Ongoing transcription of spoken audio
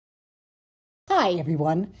Hi,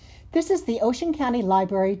 everyone. This is the Ocean County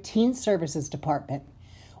Library Teen Services Department.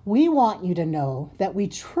 We want you to know that we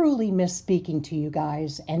truly miss speaking to you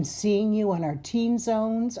guys and seeing you in our teen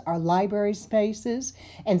zones, our library spaces,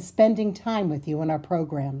 and spending time with you in our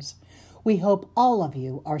programs. We hope all of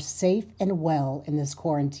you are safe and well in this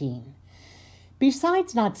quarantine.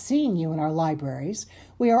 Besides not seeing you in our libraries,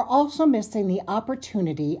 we are also missing the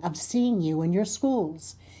opportunity of seeing you in your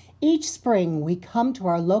schools. Each spring, we come to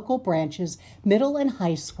our local branches, middle and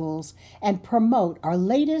high schools, and promote our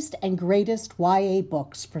latest and greatest YA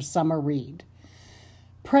books for summer read.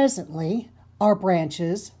 Presently, our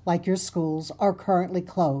branches, like your schools, are currently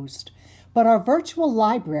closed, but our virtual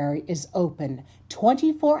library is open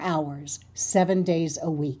 24 hours, 7 days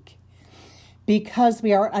a week. Because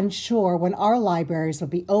we are unsure when our libraries will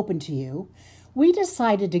be open to you, we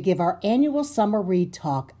decided to give our annual Summer Read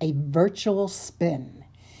Talk a virtual spin.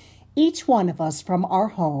 Each one of us from our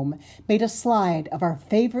home made a slide of our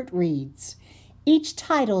favorite reads. Each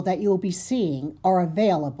title that you will be seeing are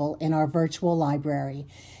available in our virtual library.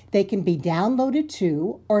 They can be downloaded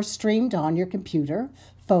to or streamed on your computer,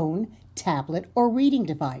 phone, tablet, or reading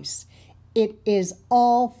device. It is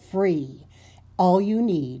all free. All you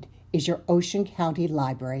need is your Ocean County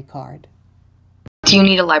Library card. Do you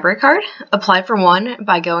need a library card? Apply for one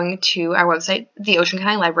by going to our website,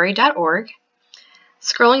 theoceancountylibrary.org,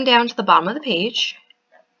 scrolling down to the bottom of the page,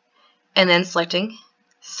 and then selecting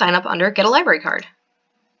Sign Up under Get a Library Card.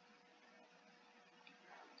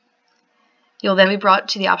 You'll then be brought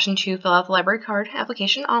to the option to fill out the library card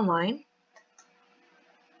application online.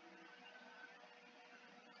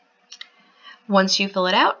 Once you fill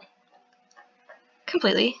it out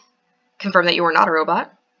completely, confirm that you are not a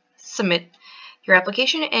robot, submit your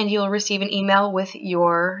application, and you'll receive an email with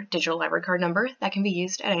your digital library card number that can be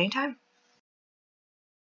used at any time.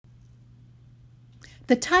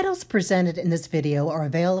 The titles presented in this video are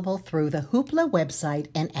available through the Hoopla website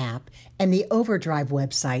and app and the Overdrive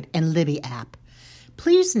website and Libby app.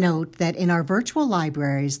 Please note that in our virtual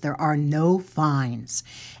libraries, there are no fines.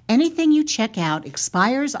 Anything you check out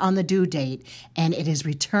expires on the due date, and it is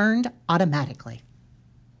returned automatically.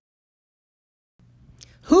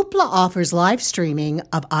 Hoopla offers live streaming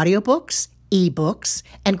of audiobooks, ebooks,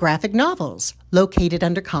 and graphic novels located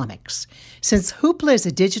under comics. Since Hoopla is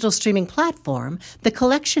a digital streaming platform, the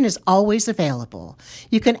collection is always available.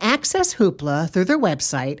 You can access Hoopla through their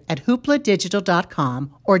website at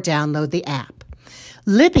hoopladigital.com or download the app.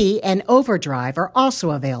 Libby and Overdrive are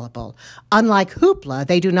also available. Unlike Hoopla,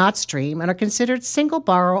 they do not stream and are considered single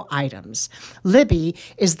borrow items. Libby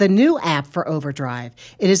is the new app for Overdrive.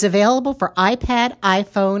 It is available for iPad,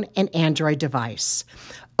 iPhone, and Android device.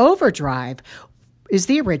 Overdrive is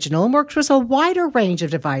the original and works with a wider range of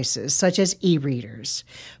devices, such as e-readers.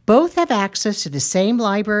 Both have access to the same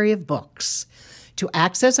library of books. To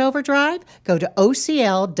access Overdrive, go to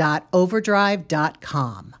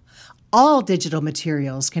ocl.overdrive.com. All digital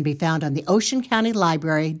materials can be found on the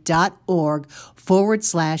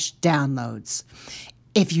oceancountylibrary.org/downloads.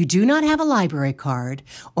 If you do not have a library card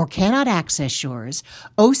or cannot access yours,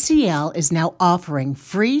 OCL is now offering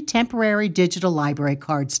free temporary digital library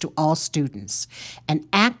cards to all students. An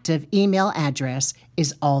active email address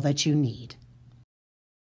is all that you need.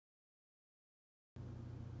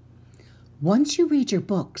 Once you read your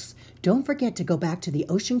books, don't forget to go back to the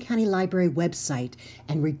Ocean County Library website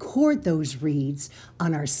and record those reads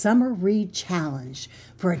on our Summer Read Challenge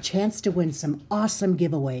for a chance to win some awesome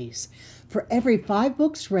giveaways. For every 5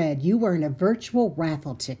 books read, you earn a virtual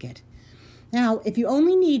raffle ticket. Now, if you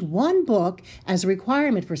only need one book as a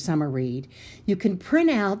requirement for Summer Read, you can print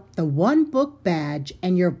out the one book badge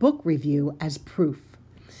and your book review as proof.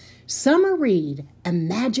 Summer Read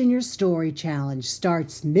Imagine Your Story Challenge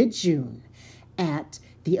starts mid-June at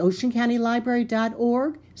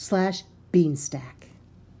theoceancountylibrary.org/beanstack.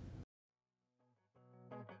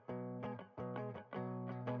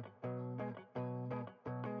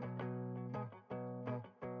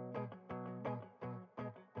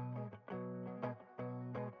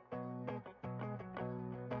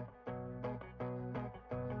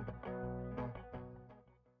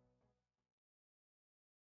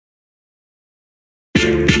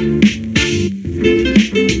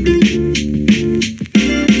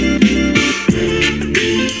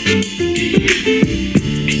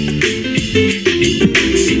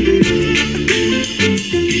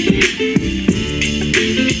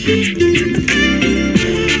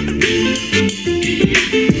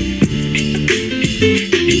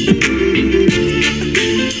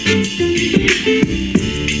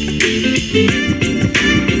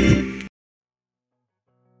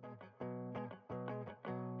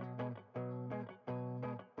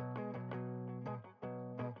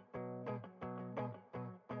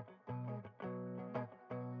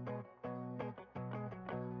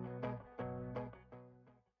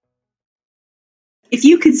 If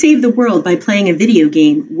you could save the world by playing a video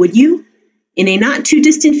game, would you? In a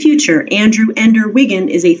not-too-distant future, Andrew Ender Wiggin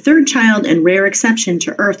is a third child and rare exception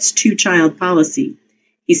to Earth's two-child policy.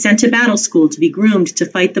 He's sent to battle school to be groomed to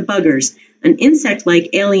fight the buggers, an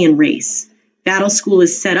insect-like alien race. Battle school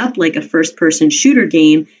is set up like a first-person shooter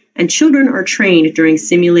game, and children are trained during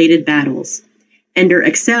simulated battles. Ender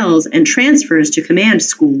excels and transfers to command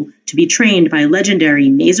school to be trained by legendary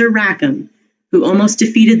Mazer Rackham, who almost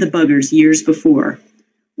defeated the buggers years before.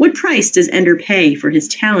 What price does Ender pay for his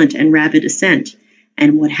talent and rapid ascent?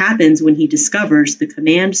 And what happens when he discovers the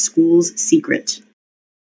command school's secret?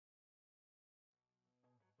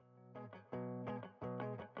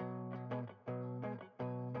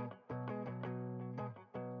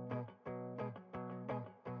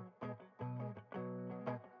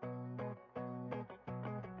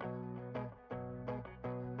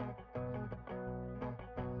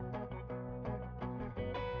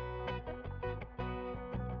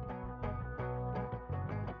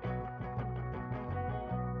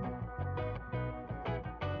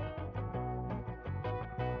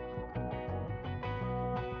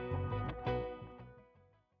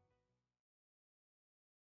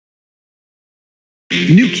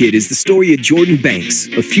 New Kid is the story of Jordan Banks,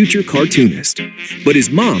 a future cartoonist. But his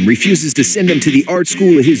mom refuses to send him to the art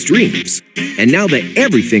school of his dreams. And now that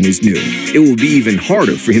everything is new, it will be even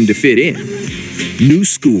harder for him to fit in. New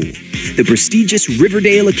school, the prestigious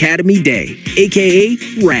Riverdale Academy Day, aka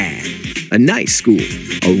RAD. A nice school,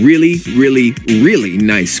 a really, really, really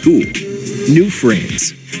nice school. New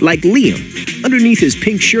friends, like Liam. Underneath his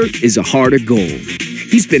pink shirt is a heart of gold.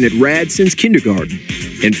 He's been at RAD since kindergarten.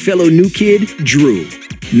 And fellow new kid, Drew,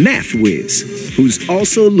 math whiz, who's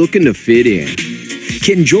also looking to fit in.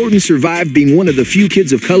 Can Jordan survive being one of the few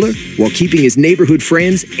kids of color while keeping his neighborhood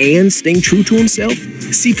friends and staying true to himself?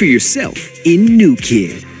 See for yourself in New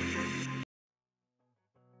Kid.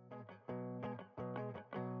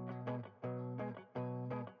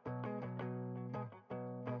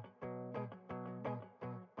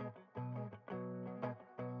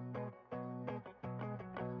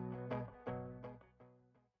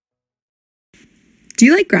 Do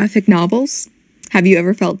you like graphic novels? Have you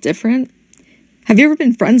ever felt different? Have you ever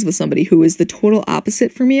been friends with somebody who is the total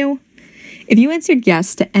opposite from you? If you answered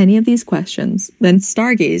yes to any of these questions, then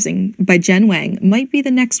Stargazing by Jen Wang might be the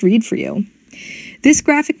next read for you. This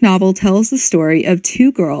graphic novel tells the story of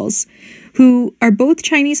two girls who are both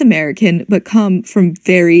Chinese American but come from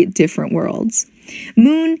very different worlds.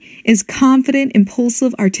 Moon is confident,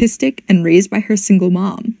 impulsive, artistic, and raised by her single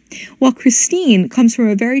mom, while Christine comes from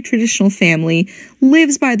a very traditional family,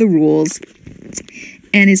 lives by the rules,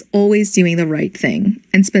 and is always doing the right thing,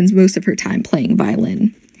 and spends most of her time playing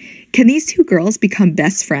violin. Can these two girls become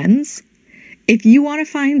best friends? If you want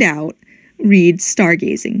to find out, read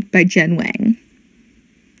Stargazing by Jen Wang.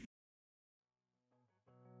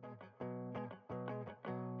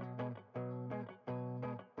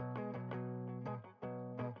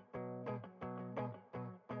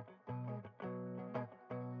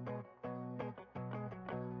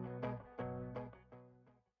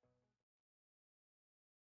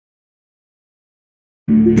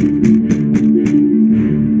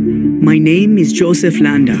 My name is Joseph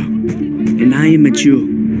Landau, and I am a Jew.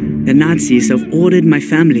 The Nazis have ordered my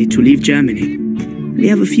family to leave Germany. We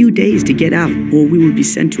have a few days to get out, or we will be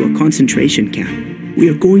sent to a concentration camp. We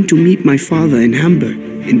are going to meet my father in Hamburg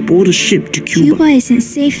and board a ship to Cuba. Cuba isn't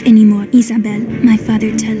safe anymore, Isabel, my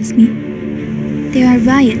father tells me. There are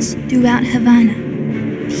riots throughout Havana.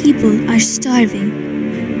 People are starving.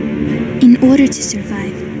 In order to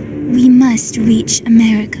survive, we must reach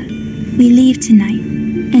America. We leave tonight,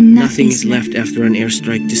 and nothing is left after an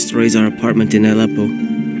airstrike destroys our apartment in Aleppo.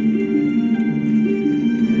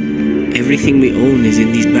 Everything we own is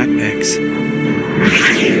in these backpacks.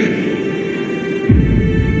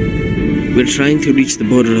 We're trying to reach the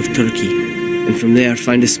border of Turkey, and from there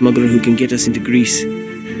find a smuggler who can get us into Greece.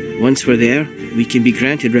 Once we're there, we can be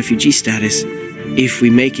granted refugee status. If we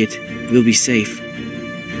make it, we'll be safe.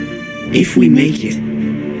 If we make it,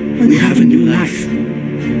 we'll have a new life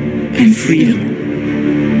and freedom.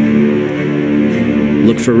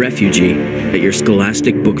 Look for Refugee at your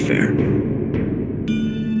Scholastic Book Fair.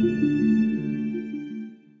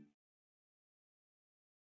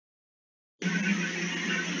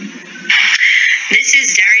 This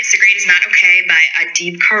is Darius the Great is Not Okay by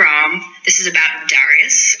Adib Karam. This is about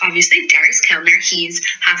Darius, obviously, Darius Kellner. He's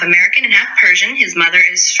half American and half Persian. His mother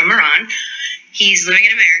is from Iran. He's living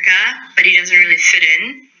in America, but he doesn't really fit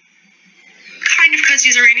in kind of because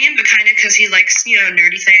he's Iranian, but kind of because he likes, you know,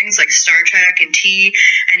 nerdy things like Star Trek and tea,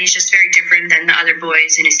 and he's just very different than the other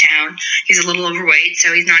boys in his town. He's a little overweight,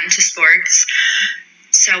 so he's not into sports.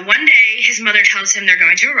 So one day, his mother tells him they're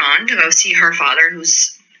going to Iran to go see her father,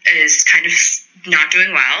 who's is kind of not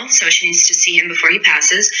doing well, so she needs to see him before he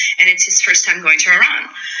passes, and it's his first time going to Iran.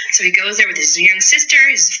 So he goes there with his young sister,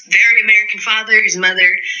 his very American father, his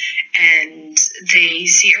mother, and they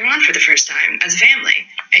see Iran for the first time as a family.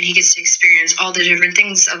 And he gets to experience all the different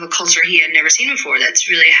things of a culture he had never seen before. That's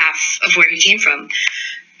really half of where he came from.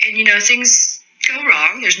 And, you know, things go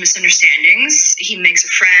wrong. There's misunderstandings. He makes a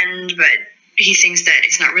friend, but he thinks that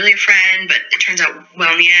it's not really a friend, but it turns out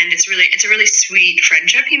well in the end. It's a really sweet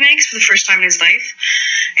friendship he makes for the first time in his life.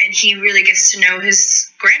 And he really gets to know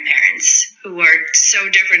his grandparents, who are so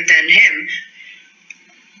different than him,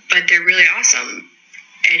 but they're really awesome.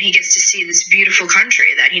 And he gets to see this beautiful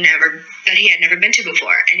country that he had never been to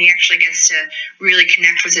before. And he actually gets to really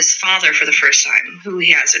connect with his father for the first time, who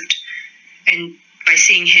he hasn't. And by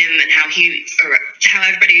seeing him and how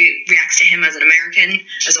everybody reacts to him as an American,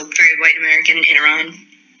 as a very white American in Iran.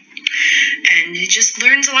 And he just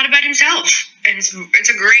learns a lot about himself. And it's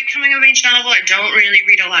a great coming-of-age novel. I don't really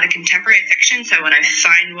read a lot of contemporary fiction, so when I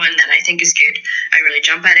find one that I think is good, I really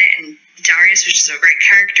jump at it. And Darius, which is a great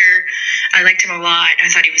character, I liked him a lot. I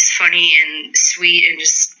thought he was funny and sweet and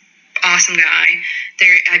just awesome guy.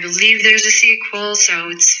 I believe there's a sequel, so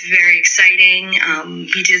it's very exciting. They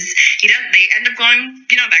end up going,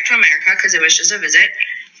 you know, back to America because it was just a visit,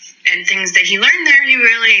 and things that he learned there, he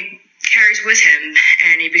really carries with him,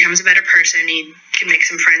 and he becomes a better person. He can make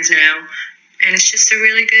some friends now, and it's just a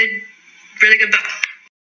really good book.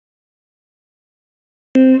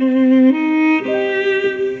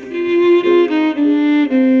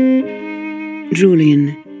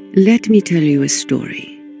 Julian, let me tell you a story.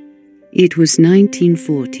 It was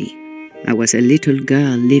 1940. I was a little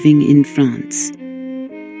girl living in France.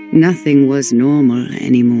 Nothing was normal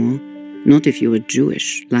anymore, not if you were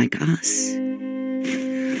Jewish like us.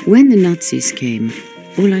 When the Nazis came,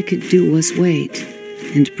 all I could do was wait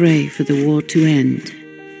and pray for the war to end.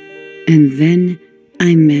 And then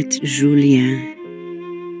I met Julien.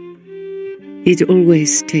 It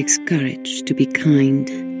always takes courage to be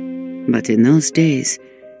kind, but in those days,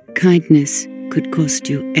 kindness could cost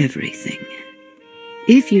you everything.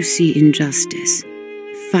 If you see injustice,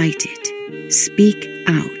 fight it. Speak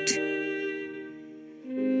out.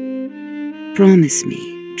 Promise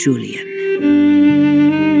me, Julian.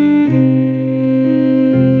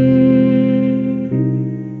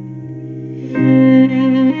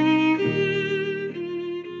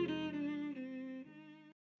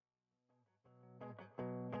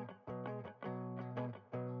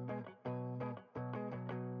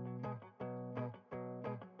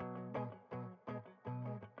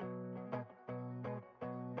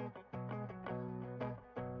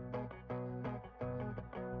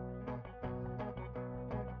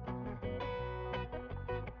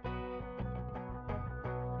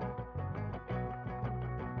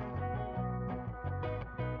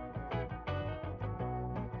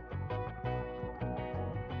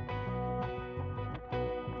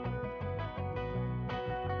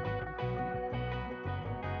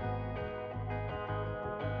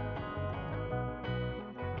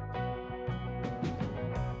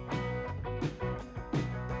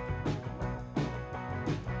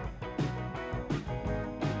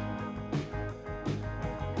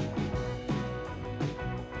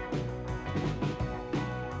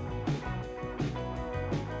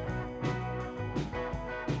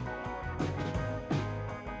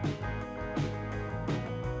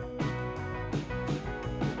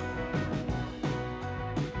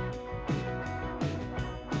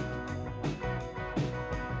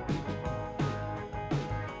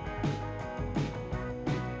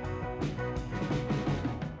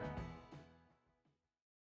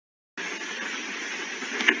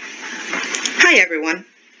 Hi everyone.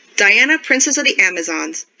 Diana, Princess of the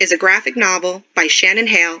Amazons is a graphic novel by Shannon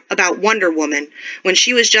Hale about Wonder Woman when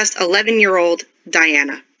she was just 11-year-old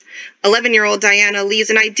Diana. 11-year-old Diana leads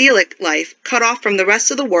an idyllic life cut off from the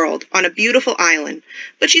rest of the world on a beautiful island,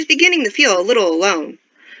 but she's beginning to feel a little alone.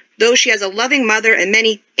 Though she has a loving mother and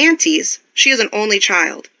many aunties, she is an only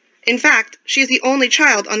child. In fact, she is the only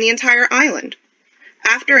child on the entire island.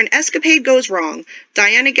 After an escapade goes wrong,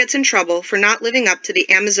 Diana gets in trouble for not living up to the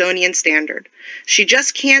Amazonian standard. She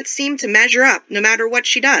just can't seem to measure up no matter what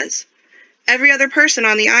she does. Every other person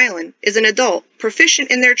on the island is an adult, proficient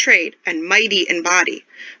in their trade, and mighty in body,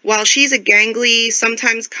 while she's a gangly,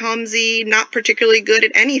 sometimes clumsy, not particularly good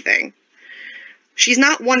at anything. She's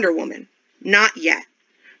not Wonder Woman. Not yet.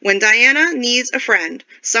 When Diana needs a friend,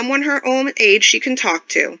 someone her own age she can talk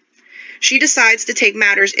to, she decides to take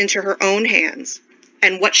matters into her own hands.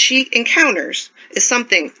 And what she encounters is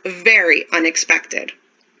something very unexpected.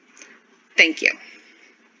 Thank you.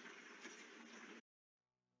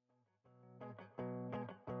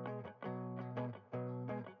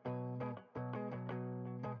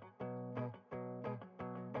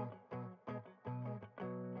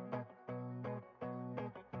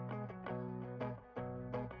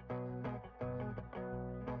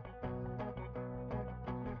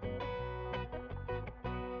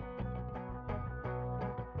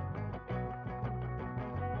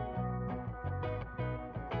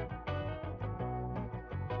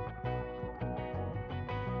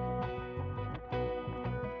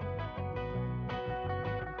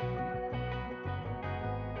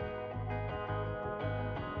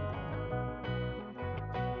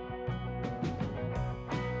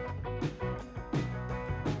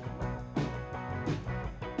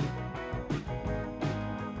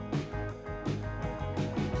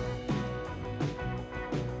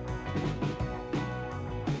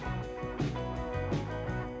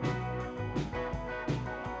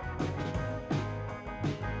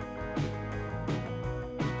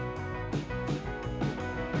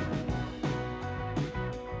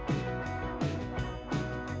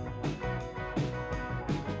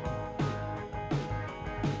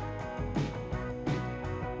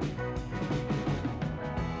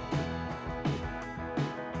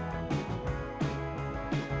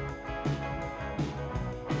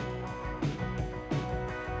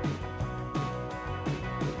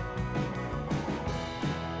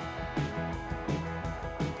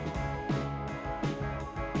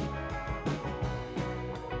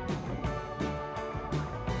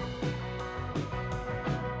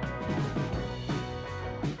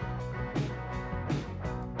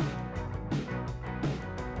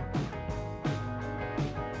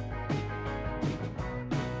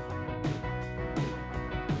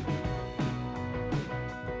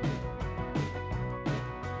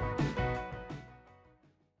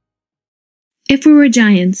 If We Were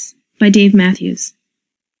Giants by Dave Matthews.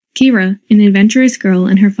 Kira, an adventurous girl,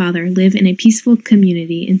 and her father live in a peaceful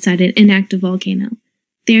community inside an inactive volcano.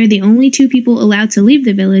 They are the only two people allowed to leave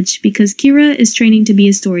the village because Kira is training to be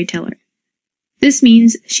a storyteller. This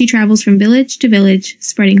means she travels from village to village,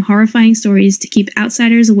 spreading horrifying stories to keep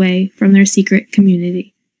outsiders away from their secret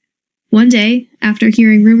community. One day, after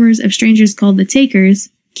hearing rumors of strangers called the Takers,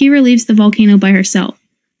 Kira leaves the volcano by herself,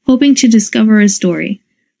 hoping to discover a story.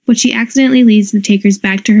 But she accidentally leads the Takers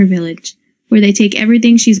back to her village, where they take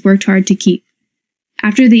everything she's worked hard to keep.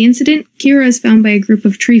 After the incident, Kira is found by a group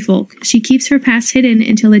of tree folk. She keeps her past hidden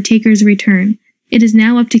until the Takers return. It is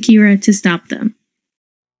now up to Kira to stop them.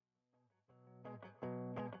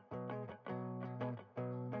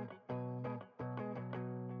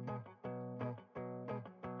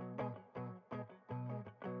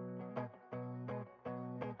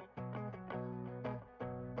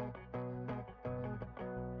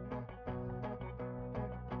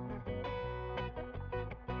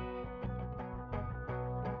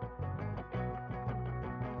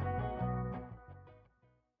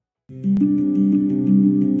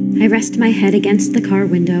 I rest my head against the car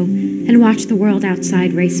window and watch the world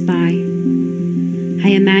outside race by. I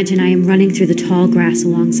imagine I am running through the tall grass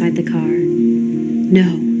alongside the car. No,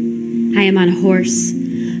 I am on a horse,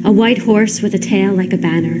 a white horse with a tail like a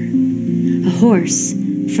banner. A horse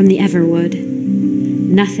from the Everwood.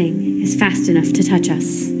 Nothing is fast enough to touch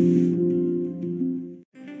us.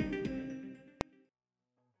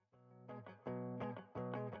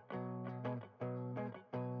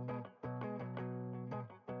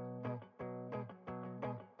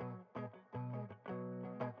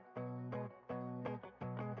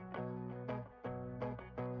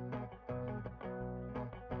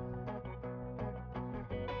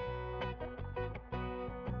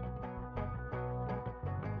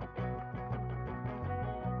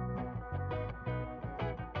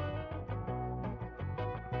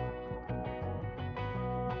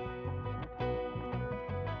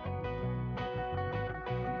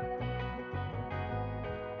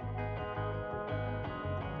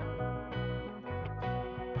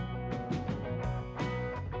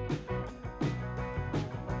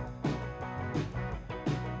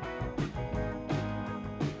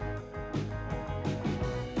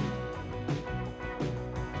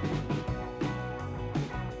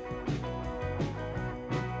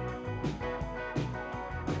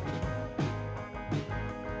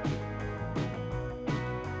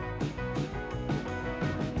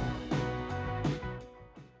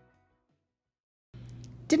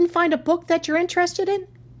 Didn't find a book that you're interested in?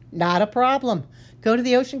 Not a problem. Go to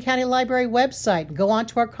the Ocean County Library website and go on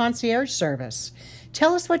to our concierge service.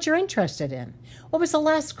 Tell us what you're interested in. What was the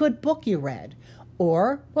last good book you read?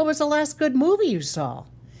 Or what was the last good movie you saw?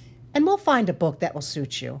 And we'll find a book that will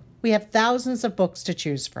suit you. We have thousands of books to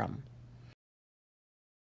choose from.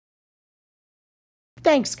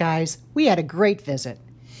 Thanks, guys. We had a great visit.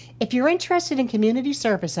 If you're interested in community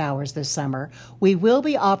service hours this summer, we will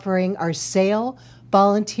be offering our SAIL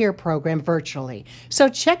volunteer program virtually. So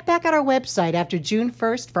check back at our website after June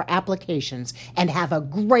 1st for applications and have a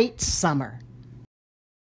great summer.